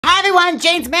everyone,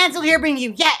 Jaymes Mansfield here bringing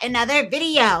you yet another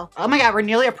video. Oh my God, we're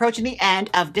nearly approaching the end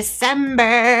of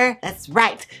December. That's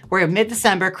right, we're in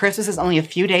mid-December, Christmas is only a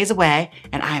few days away,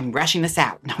 and I'm rushing this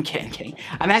out. No, I'm kidding.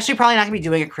 I'm actually probably not gonna be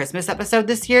doing a Christmas episode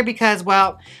this year because,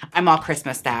 well, I'm all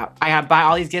Christmased out. I gotta buy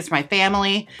all these gifts for my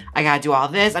family, I gotta do all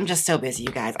this. I'm just so busy,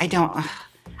 you guys. I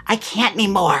can't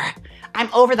anymore.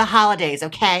 I'm over the holidays,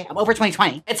 okay? I'm over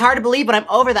 2020. It's hard to believe, but I'm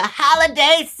over the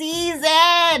holiday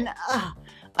season. Ugh.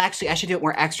 Actually, I should do it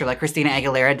more extra like Christina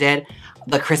Aguilera did.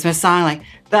 The Christmas song, like,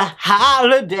 the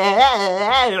holiday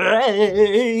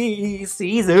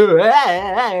season.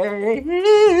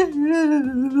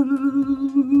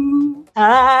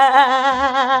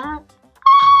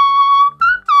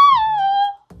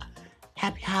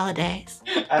 Happy holidays.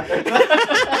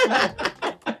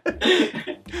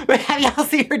 Have y'all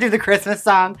seen her do the Christmas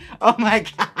song? Oh my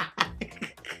God.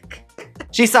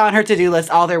 She saw on her to-do list,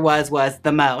 all there was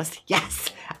the most. Yes.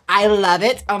 I love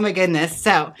it. Oh my goodness.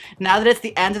 So now that it's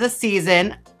the end of the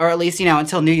season, or at least, you know,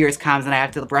 until New Year's comes and I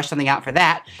have to brush something out for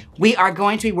that, we are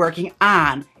going to be working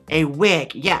on a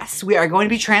wig. Yes, we are going to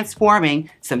be transforming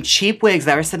some cheap wigs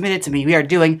that were submitted to me. We are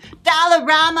doing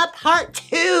Dollarama Part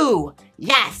 2.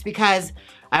 Yes, because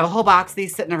I have a whole box of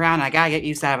these sitting around and I gotta get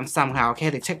used to them somehow, okay?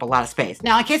 They take up a lot of space.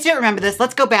 Now, in case you don't remember this,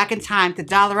 let's go back in time to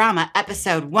Dollarama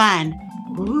Episode 1.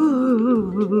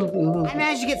 Ooh. I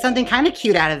managed to get something kind of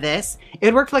cute out of this. It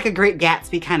would work for like a Great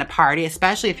Gatsby kind of party,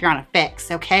 especially if you're on a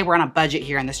fix, okay? We're on a budget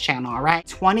here on this channel, all right?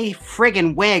 20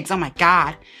 friggin' wigs, oh my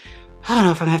God. I don't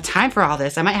know if I'm gonna have time for all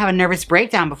this. I might have a nervous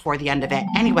breakdown before the end of it.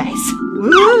 Anyways.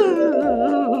 Ooh.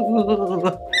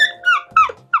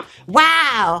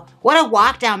 Wow, what a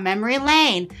walk down memory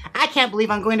lane. I can't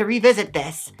believe I'm going to revisit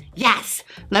this. Yes,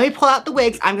 let me pull out the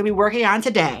wigs I'm gonna be working on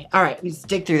today. All right, let me just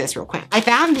dig through this real quick. I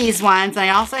found these ones, and I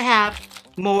also have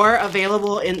more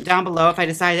available down below if I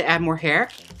decide to add more hair.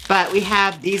 But we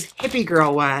have these hippie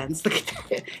girl ones. Look at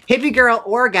that, hippie girl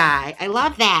or guy. I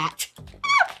love that.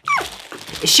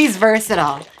 She's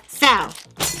versatile. So,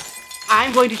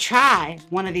 I'm going to try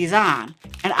one of these on,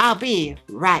 and I'll be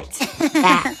right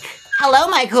back. Hello,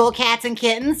 my cool cats and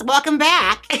kittens. Welcome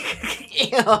back.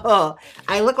 Ew.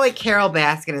 I look like Carol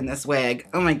Baskin in this wig.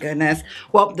 Oh my goodness.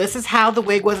 Well, this is how the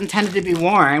wig was intended to be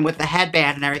worn with the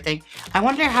headband and everything. I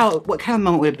wonder what kind of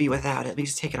moment would it be without it. Let me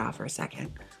just take it off for a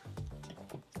second.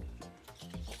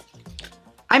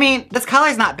 I mean, this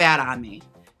color's not bad on me.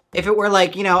 If it were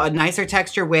like, you know, a nicer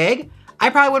texture wig,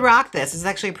 I probably would rock this. This is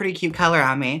actually a pretty cute color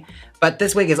on me. But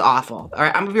this wig is awful. All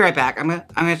right, I'm gonna be right back. I'm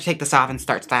gonna take this off and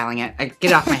start styling it. Get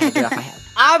it off my head, get it off my head.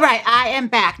 All right, I am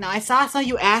back. Now, I saw some of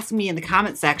you ask me in the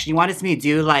comment section, you wanted me to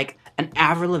do like an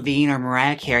Avril Lavigne or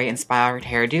Mariah Carey inspired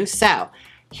hairdo. So,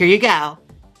 here you go.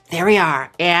 There we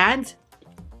are, and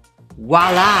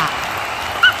voila.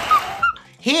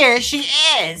 Here she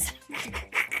is.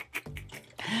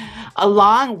 A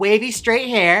long, wavy, straight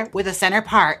hair with a center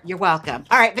part. You're welcome.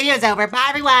 All right, video's over. Bye,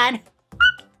 everyone.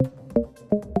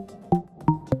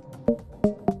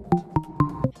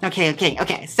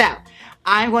 Okay, so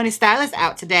I'm going to style this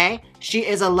out today. She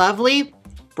is a lovely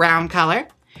brown color,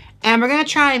 and we're gonna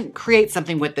try and create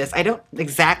something with this. I don't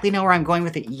exactly know where I'm going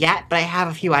with it yet, but I have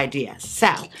a few ideas.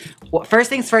 So, well,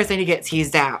 first things first, I need to get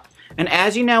teased out. And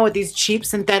as you know, with these cheap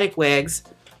synthetic wigs,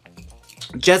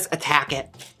 just attack it.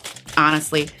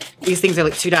 Honestly, these things are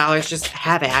like $2, just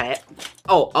have at it.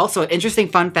 Oh, also an interesting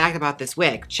fun fact about this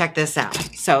wig. Check this out.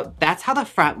 So that's how the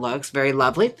front looks, very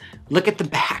lovely. Look at the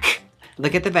back.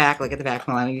 Look at the back, look at the back.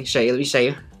 Hold on, let me show you,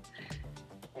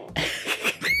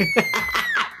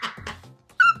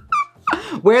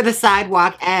 Where the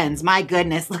sidewalk ends, my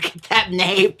goodness, look at that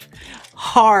nape.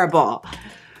 Horrible.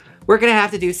 We're gonna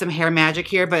have to do some hair magic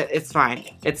here, but it's fine,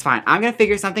 it's fine. I'm gonna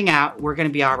figure something out. We're gonna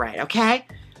be all right, okay?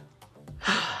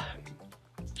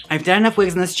 I've done enough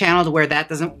wigs on this channel to where that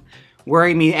doesn't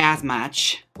worry me as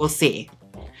much. We'll see.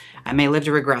 I may live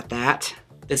to regret that.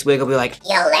 This wig will be like,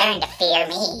 you'll learn to fear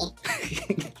me.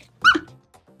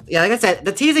 Yeah, like I said,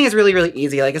 the teasing is really, really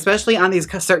easy. Like, especially on these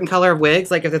certain color wigs,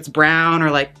 like if it's brown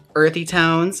or like earthy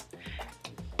tones,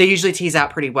 they usually tease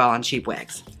out pretty well on cheap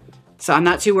wigs. So I'm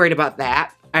not too worried about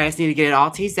that. I just need to get it all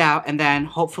teased out, and then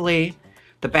hopefully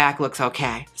the back looks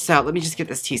okay. So let me just get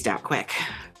this teased out quick.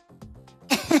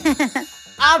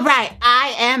 All right,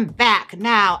 I am back.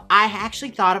 Now, I actually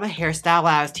thought of a hairstyle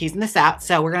while I was teasing this out,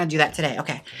 so we're gonna do that today.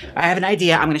 Okay, I have an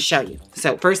idea, I'm gonna show you.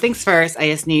 So first things first, I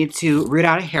just need to root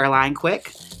out a hairline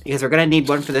quick, because we're gonna need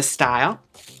one for this style.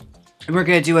 And we're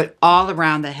gonna do it all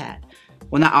around the head.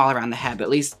 Well, not all around the head, but at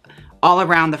least all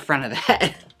around the front of the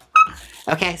head.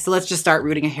 Okay, so let's just start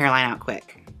rooting a hairline out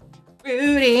quick.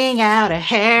 Rooting out a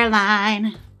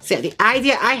hairline. So the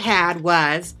idea I had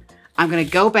was, I'm gonna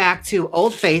go back to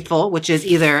Old Faithful, which is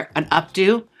either an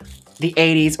updo, the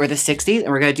 80s or the 60s, and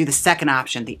we're gonna do the second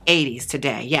option, the 80s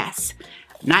today, yes.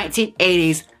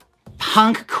 1980s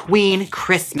Punk Queen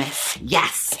Christmas,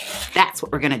 yes. That's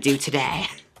what we're gonna do today.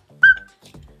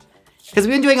 Because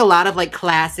we've been doing a lot of like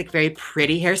classic, very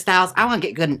pretty hairstyles. I want to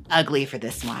get good and ugly for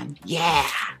this one. Yeah.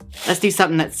 Let's do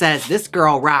something that says, this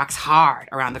girl rocks hard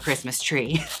around the Christmas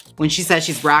tree. When she says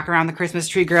she's rocking around the Christmas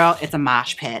tree, girl, it's a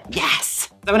mosh pit. Yes.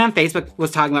 Someone on Facebook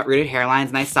was talking about rooted hairlines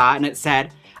and I saw it and it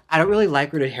said, I don't really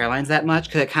like rooted hairlines that much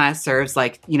because it kind of serves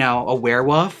like, you know, a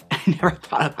werewolf. I never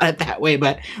thought about it that way,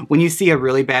 but when you see a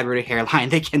really bad rooted hairline,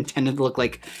 they can tend to look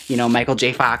like, you know, Michael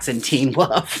J. Fox and Teen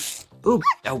Wolf. Ooh,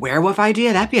 a werewolf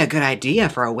idea? That'd be a good idea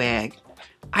for a wig.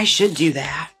 I should do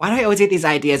that. Why do I always get these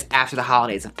ideas after the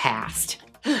holidays have passed?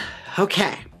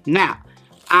 Okay, now,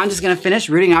 I'm just gonna finish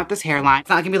rooting out this hairline. It's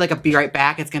not gonna be like a be right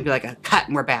back, it's gonna be like a cut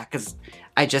and we're back because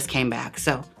I just came back,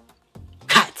 so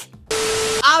cut.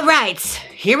 All right,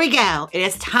 here we go. It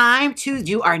is time to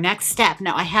do our next step.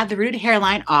 Now, I have the rooted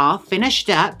hairline all finished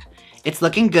up. It's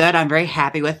looking good, I'm very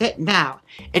happy with it. Now,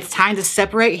 it's time to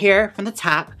separate here from the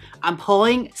top. I'm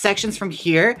pulling sections from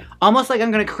here, almost like I'm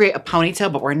gonna create a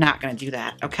ponytail, but we're not gonna do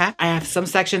that, okay? I have some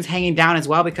sections hanging down as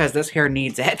well because this hair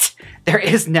needs it. There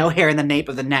is no hair in the nape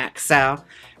of the neck, so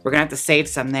we're gonna have to save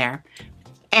some there.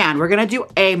 And we're gonna do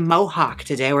a mohawk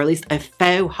today, or at least a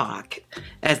faux hawk,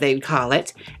 as they would call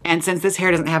it. And since this hair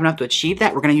doesn't have enough to achieve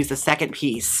that, we're gonna use the second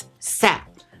piece. So,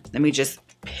 let me just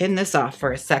pin this off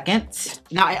for a second.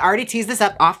 Now, I already teased this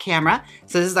up off camera,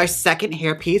 so this is our second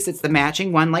hair piece. It's the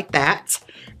matching one like that.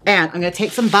 And I'm gonna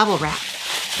take some bubble wrap.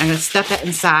 I'm gonna stuff that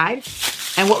inside.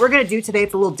 And what we're gonna do today,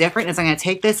 it's a little different, is I'm gonna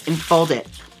take this and fold it.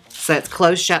 So it's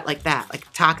closed shut like that, like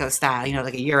taco style, you know,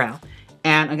 like a gyro.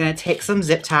 And I'm gonna take some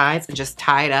zip ties and just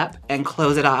tie it up and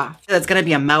close it off. So it's gonna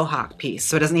be a mohawk piece.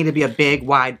 So it doesn't need to be a big,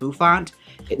 wide bouffant.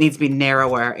 It needs to be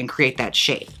narrower and create that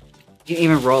shape. You can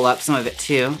even roll up some of it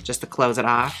too, just to close it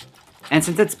off. And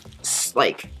since it's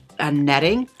like a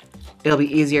netting, it'll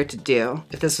be easier to do.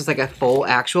 If this was like a full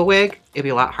actual wig, it'd be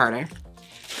a lot harder.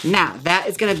 Now, that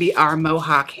is gonna be our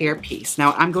mohawk hair piece. Now,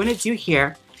 what I'm going to do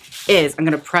here is I'm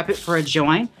gonna prep it for a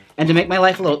join, and to make my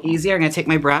life a little easier, I'm gonna take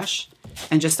my brush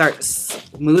and just start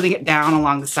smoothing it down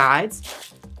along the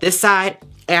sides, this side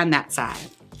and that side.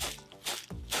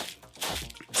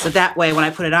 So that way, when I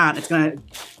put it on, it's gonna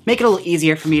make it a little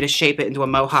easier for me to shape it into a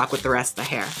mohawk with the rest of the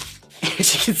hair.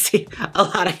 As you can see, a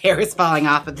lot of hair is falling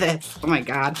off of this. Oh my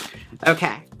God.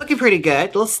 Okay, looking pretty good. A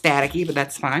little staticky, but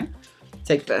that's fine.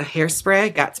 Take the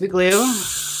hairspray, got to be glue.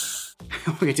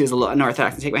 What we're gonna do is a little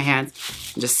unorthodox and take my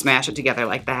hands and just smash it together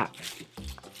like that.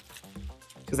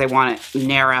 Because I want it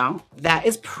narrow. That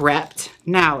is prepped.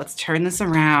 Now let's turn this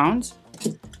around.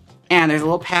 And there's a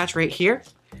little patch right here.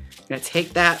 I'm gonna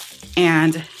take that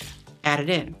and add it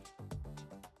in.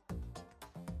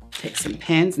 Take some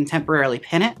pins and temporarily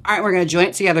pin it. All right, we're gonna join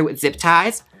it together with zip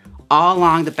ties all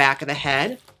along the back of the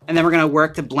head. And then we're gonna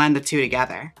work to blend the two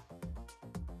together.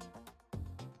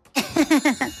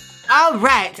 All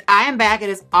right, I am back. It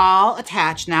is all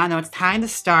attached now. Now it's time to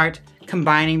start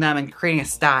combining them and creating a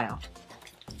style.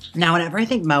 Now, whenever I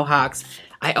think mohawks,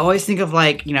 I always think of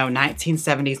like, you know,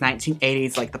 1970s,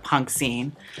 1980s, like the punk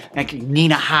scene, like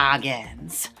Nina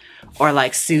Hagens or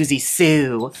like Susie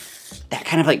Sue, that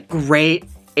kind of like great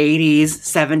 80s,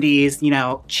 70s, you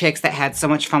know, chicks that had so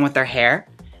much fun with their hair.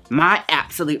 My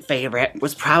absolute favorite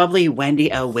was probably Wendy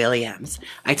O. Williams.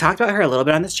 I talked about her a little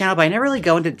bit on this channel, but I never really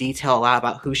go into detail a lot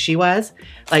about who she was.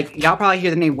 Like, y'all probably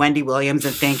hear the name Wendy Williams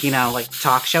and think, you know, like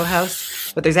talk show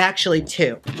host, but there's actually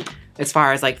two as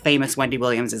far as like famous Wendy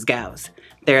Williamses goes.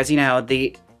 There's, you know,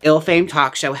 the ill-famed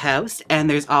talk show host, and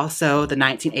there's also the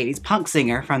 1980s punk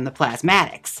singer from the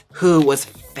Plasmatics, who was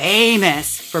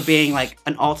famous for being like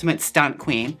an ultimate stunt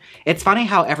queen. It's funny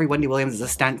how every Wendy Williams is a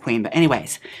stunt queen, but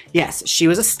anyways, yes, she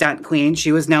was a stunt queen.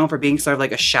 She was known for being sort of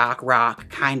like a shock rock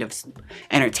kind of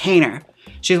entertainer.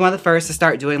 She was one of the first to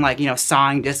start doing like, you know,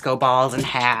 sawing disco balls in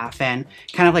half and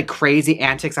kind of like crazy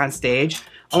antics on stage,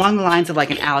 along the lines of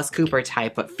like an Alice Cooper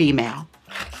type, but female.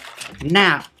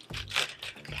 Now,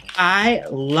 I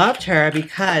loved her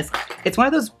because it's one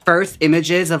of those first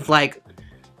images of like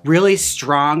really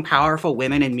strong, powerful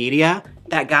women in media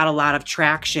that got a lot of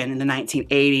traction in the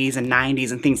 1980s and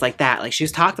 90s and things like that. Like she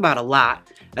was talked about a lot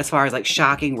as far as like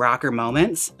shocking rocker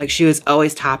moments. Like she was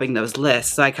always topping those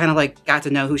lists. So I kind of like got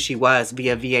to know who she was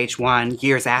via VH1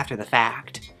 years after the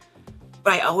fact.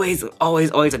 But I always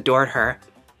adored her.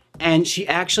 And she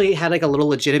actually had like a little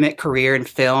legitimate career in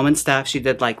film and stuff. She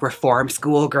did like Reform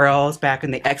School Girls back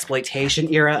in the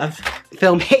exploitation era of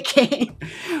filmmaking.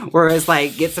 Whereas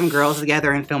like get some girls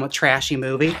together and film a trashy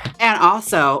movie. And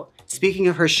also speaking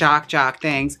of her shock jock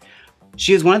things,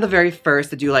 she was one of the very first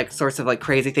to do like sorts of like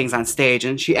crazy things on stage,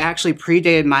 and she actually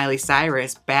predated Miley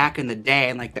Cyrus back in the day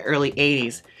in like the early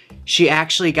 80s. She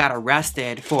actually got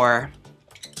arrested for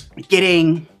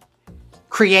getting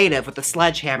creative with the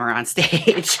sledgehammer on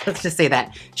stage. Let's just say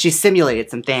that. She simulated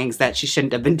some things that she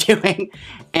shouldn't have been doing.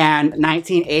 And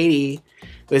 1980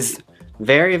 was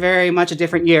very, very much a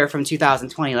different year from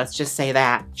 2020. Let's just say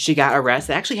that. She got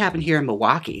arrested. It actually happened here in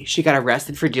Milwaukee. She got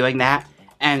arrested for doing that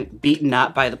and beaten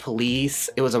up by the police.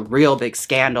 It was a real big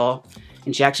scandal.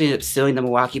 And she actually ended up suing the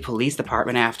Milwaukee Police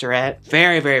Department after it.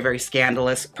 Very, very, very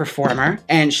scandalous performer.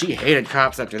 And she hated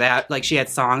cops after that. Like, she had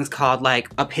songs called, like,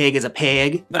 A Pig is a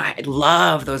Pig. But I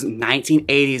love those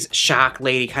 1980s shock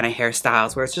lady kind of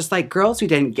hairstyles where it's just like girls who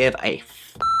didn't give a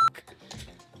fuck.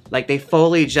 Like, they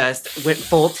fully just went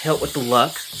full tilt with the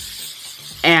look.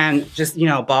 And just, you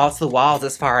know, balls to the walls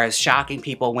as far as shocking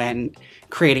people when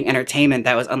creating entertainment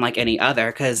that was unlike any other.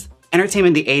 Because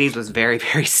entertainment in the 80s was very,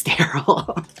 very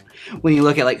sterile. When you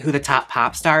look at like who the top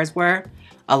pop stars were,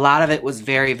 a lot of it was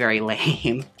very, very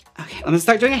lame. Okay, I'm gonna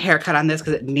start doing a haircut on this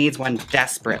because it needs one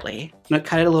desperately. I'm gonna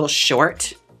cut it a little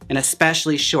short, and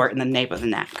especially short in the nape of the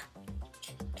neck.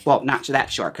 Well, not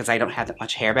that short because I don't have that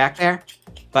much hair back there,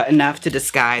 but enough to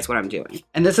disguise what I'm doing.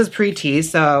 And this is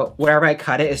pre-teased, so wherever I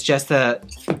cut it, it's just a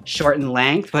shortened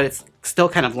length, but it's still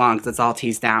kind of long because it's all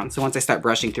teased down. So once I start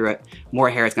brushing through it, more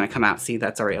hair is gonna come out. See,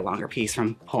 that's already a longer piece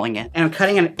from pulling it. And I'm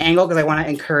cutting at an angle because I wanna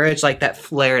encourage like that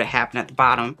flare to happen at the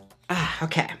bottom.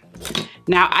 Okay.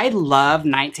 Now, I love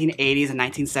 1980s and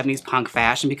 1970s punk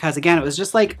fashion because, again, it was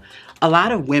just like a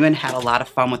lot of women had a lot of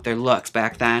fun with their looks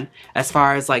back then, as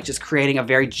far as like just creating a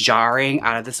very jarring,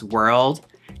 out of this world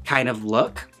kind of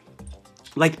look.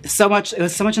 Like, so much, it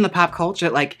was so much in the pop culture,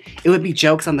 like it would be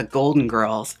jokes on the Golden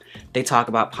Girls. They talk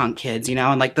about punk kids, you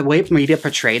know, and like the way media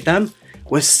portrayed them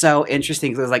was so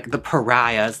interesting. It was like the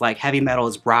pariahs, like heavy metal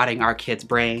is rotting our kids'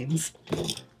 brains.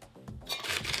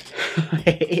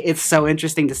 It's so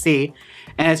interesting to see.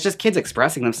 And it's just kids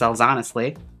expressing themselves,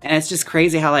 honestly. And it's just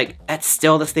crazy how, like, that's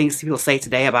still the things people say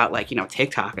today about, like, you know,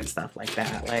 TikTok and stuff like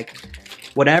that. Like,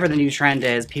 whatever the new trend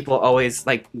is, people always,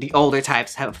 like, the older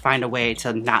types find a way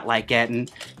to not like it and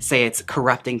say it's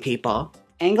corrupting people.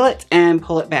 Angle it and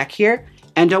pull it back here.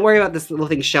 And don't worry about this little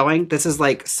thing showing. This is,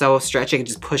 like, so stretchy, I can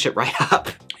just push it right up.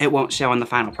 It won't show in the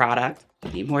final product.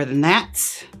 Need more than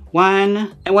that.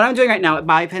 One. And what I'm doing right now with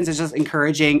bobby pins is just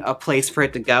encouraging a place for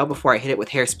it to go before I hit it with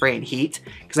hairspray and heat.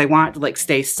 Because I want it to like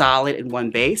stay solid in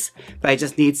one base, but I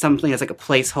just need something as like a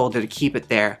placeholder to keep it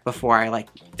there before I like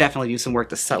definitely do some work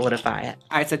to solidify it.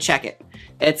 All right, so check it.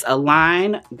 It's a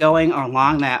line going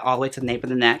along that all the way to the nape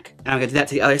of the neck. And I'm gonna do that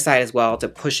to the other side as well to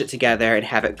push it together and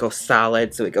have it go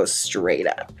solid so it goes straight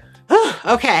up.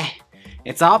 Okay,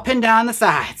 it's all pinned down the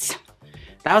sides.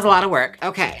 That was a lot of work.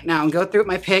 Okay, now I'm gonna go through with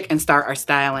my pick and start our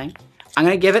styling. I'm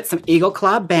gonna give it some eagle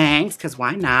claw bangs, because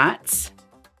why not?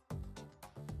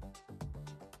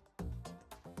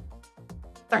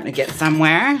 Starting to get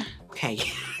somewhere. Okay.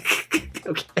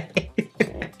 Okay.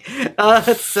 Oh,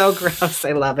 it's so gross.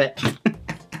 I love it.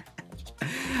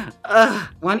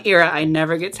 One era I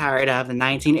never get tired of, the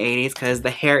 1980s, because the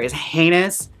hair is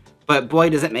heinous, but boy,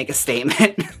 does it make a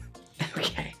statement.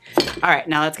 Okay. All right,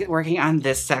 now let's get working on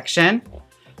this section.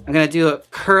 I'm gonna do a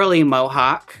curly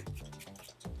mohawk.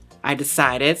 I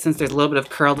decided, since there's a little bit of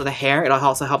curl to the hair, it'll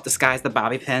also help disguise the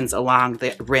bobby pins along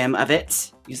the rim of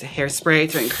it. Use a hairspray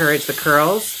to encourage the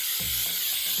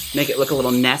curls. Make it look a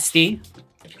little nesty.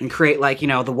 And create like, you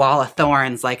know, the wall of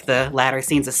thorns like the latter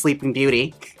scenes of Sleeping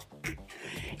Beauty.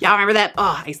 Y'all remember that?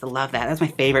 Oh, I used to love that. That's my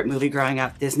favorite movie growing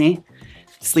up, Disney.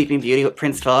 Sleeping Beauty with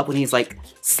Prince Philip when he's like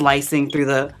slicing through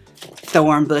the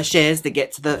thorn bushes to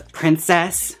get to the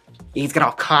princess. He's got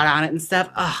all caught on it and stuff.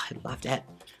 Oh, I loved it.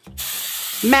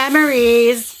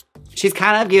 Memories. She's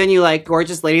kind of giving you like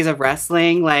Gorgeous Ladies of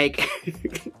Wrestling, like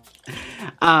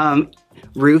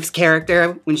Ruth's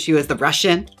character when she was the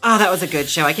Russian. Oh, that was a good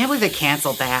show. I can't believe they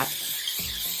canceled that.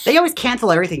 They always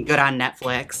cancel everything good on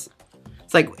Netflix.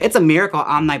 It's like, it's a miracle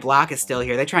On My Block is still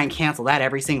here. They try and cancel that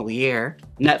every single year.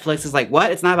 Netflix is like, what?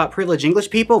 It's not about privileged English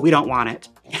people? We don't want it.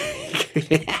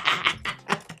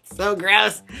 So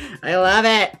gross. I love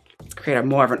it. Let's create a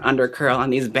more of an undercurl on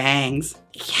these bangs.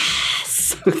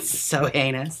 Yes. So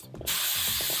heinous.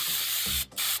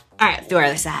 All right, do our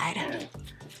other side.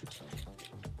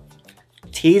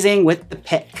 Teasing with the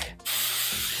pick.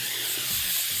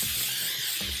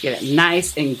 Get it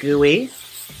nice and gooey.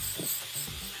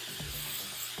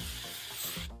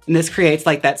 And this creates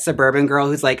like that suburban girl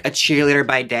who's like a cheerleader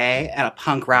by day and a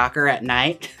punk rocker at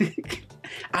night.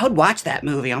 I would watch that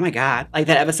movie, oh my God. Like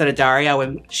that episode of Daria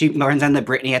when she runs on the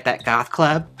Britney at that goth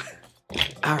club.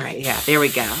 All right, yeah, there we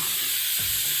go.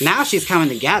 Now she's coming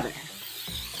together.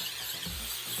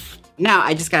 Now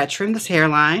I just gotta trim this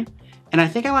hairline, and I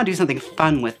think I wanna do something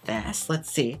fun with this.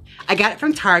 Let's see. I got it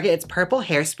from Target. It's purple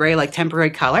hairspray, like temporary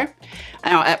color.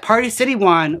 Now, at Party City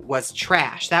one was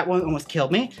trash. That one almost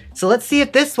killed me. So let's see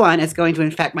if this one is going to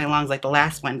infect my lungs like the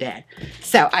last one did.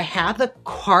 So I have the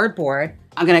cardboard.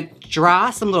 I'm gonna draw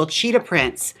some little cheetah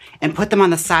prints and put them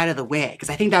on the side of the wig, because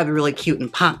I think that would be really cute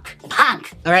and punk.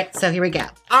 Punk! All right, so here we go.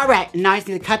 All right, now I just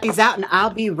need to cut these out and I'll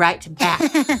be right back.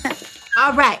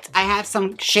 All right, I have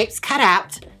some shapes cut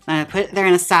out. I'm gonna put it there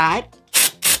on the side.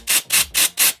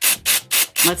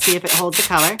 Let's see if it holds the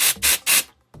color.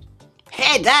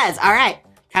 Hey, it does, all right.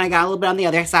 Kind of got a little bit on the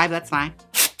other side, but that's fine.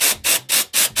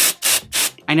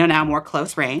 I know now more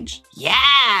close range.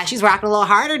 Yeah, she's rocking a little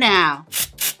harder now.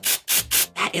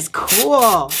 That is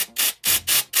cool.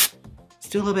 Let's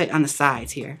do a little bit on the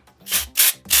sides here.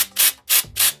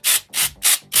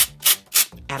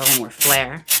 Add a little more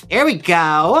flair. There we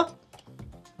go.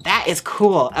 That is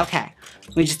cool. Okay,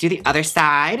 let me just do the other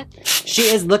side. She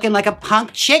is looking like a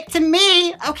punk chick to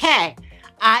me. Okay,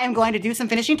 I am going to do some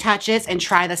finishing touches and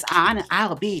try this on, and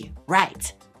I'll be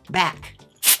right back.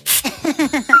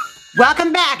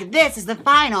 Welcome back. This is the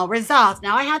final results.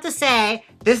 Now I have to say,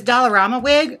 this Dollarama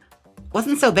wig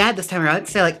wasn't so bad this time around. I'd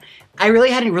say, like, I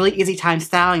really had a really easy time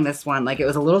styling this one. Like, it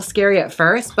was a little scary at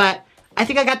first, but I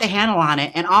think I got the handle on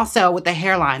it. And also with the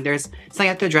hairline, there's something I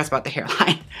have to address about the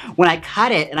hairline. When I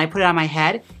cut it and I put it on my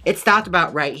head, it stopped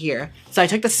about right here. So I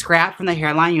took the scrap from the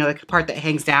hairline, you know, the part that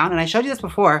hangs down, and I showed you this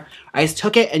before. I just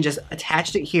took it and just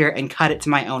attached it here and cut it to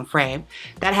my own frame.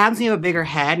 That happens when you have a bigger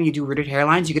head and you do rooted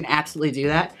hairlines, you can absolutely do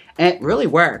that. And it really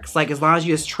works. Like, as long as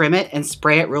you just trim it and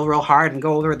spray it real, real hard and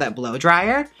go over with that blow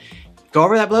dryer. Go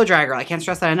over that blow dryer, girl. I can't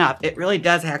stress that enough. It really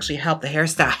does actually help the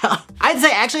hairstyle. I'd say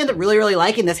I actually ended up really, really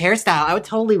liking this hairstyle. I would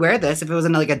totally wear this if it was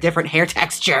in like a different hair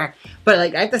texture. But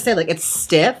like, I have to say, like, it's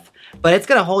stiff, but it's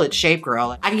gonna hold its shape,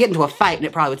 girl. I can get into a fight and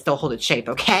it probably would still hold its shape,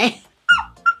 okay?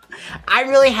 I'm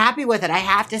really happy with it, I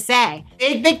have to say.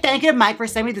 Big, big thank you to Mike for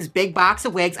sending me this big box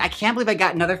of wigs. I can't believe I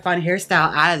got another fun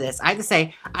hairstyle out of this. I have to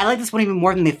say, I like this one even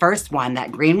more than the first one,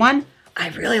 that green one. I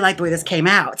really like the way this came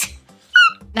out.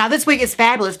 Now this wig is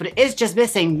fabulous, but it is just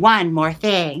missing one more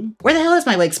thing. Where the hell is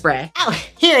my wig spray? Oh,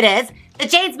 here it is. The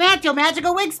Jaymes Mansfield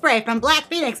Magical Wig Spray from Black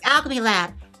Phoenix Alchemy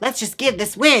Lab. Let's just give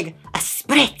this wig a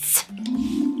spritz.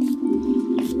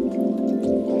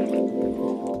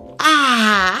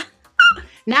 Ah.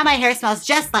 Now my hair smells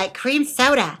just like cream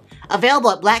soda.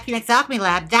 Available at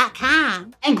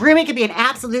blackphoenixalchemylab.com. And grooming can be an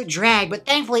absolute drag, but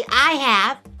thankfully I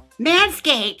have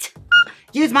Manscaped.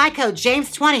 Use my code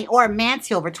Jaymes20 or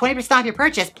Mansfield for 20% off your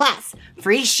purchase, plus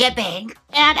free shipping.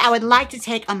 And I would like to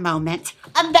take a moment,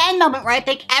 a VENMO moment, where I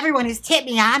thank everyone who's tipped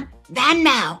me on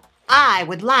VENMO. I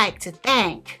would like to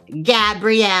thank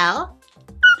Gabrielle,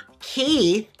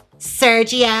 Keith,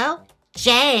 Sergio,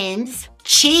 James,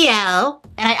 Chio,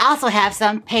 and I also have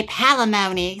some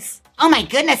PayPal-monies. Oh my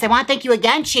goodness, I want to thank you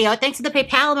again, Chio. Thanks for the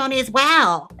PayPal money as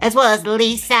well as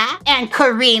Lisa and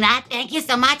Karina. Thank you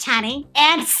so much, honey.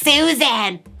 And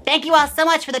Susan. Thank you all so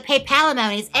much for the PayPal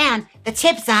monies and the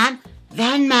tips on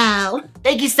Venmo.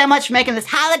 Thank you so much for making this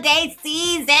holiday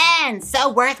season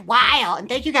so worthwhile. And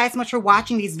thank you guys so much for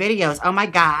watching these videos. Oh my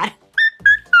God.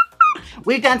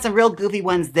 We've done some real goofy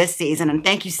ones this season, and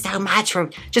thank you so much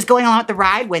for just going along with the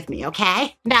ride with me,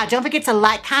 okay? Now, don't forget to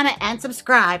like, comment, and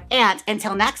subscribe. And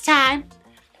until next time,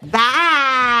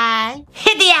 bye!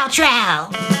 Hit the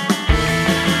outro!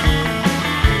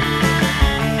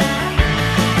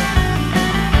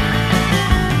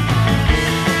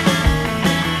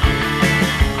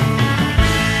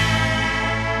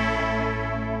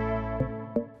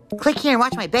 Click here and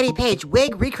watch my Betty Page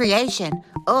wig recreation.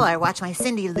 Or watch my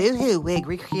Cindy Lou Who wig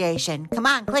recreation. Come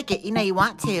on, click it. You know you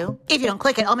want to. If you don't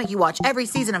click it, I'll make you watch every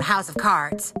season of House of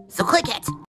Cards. So click it.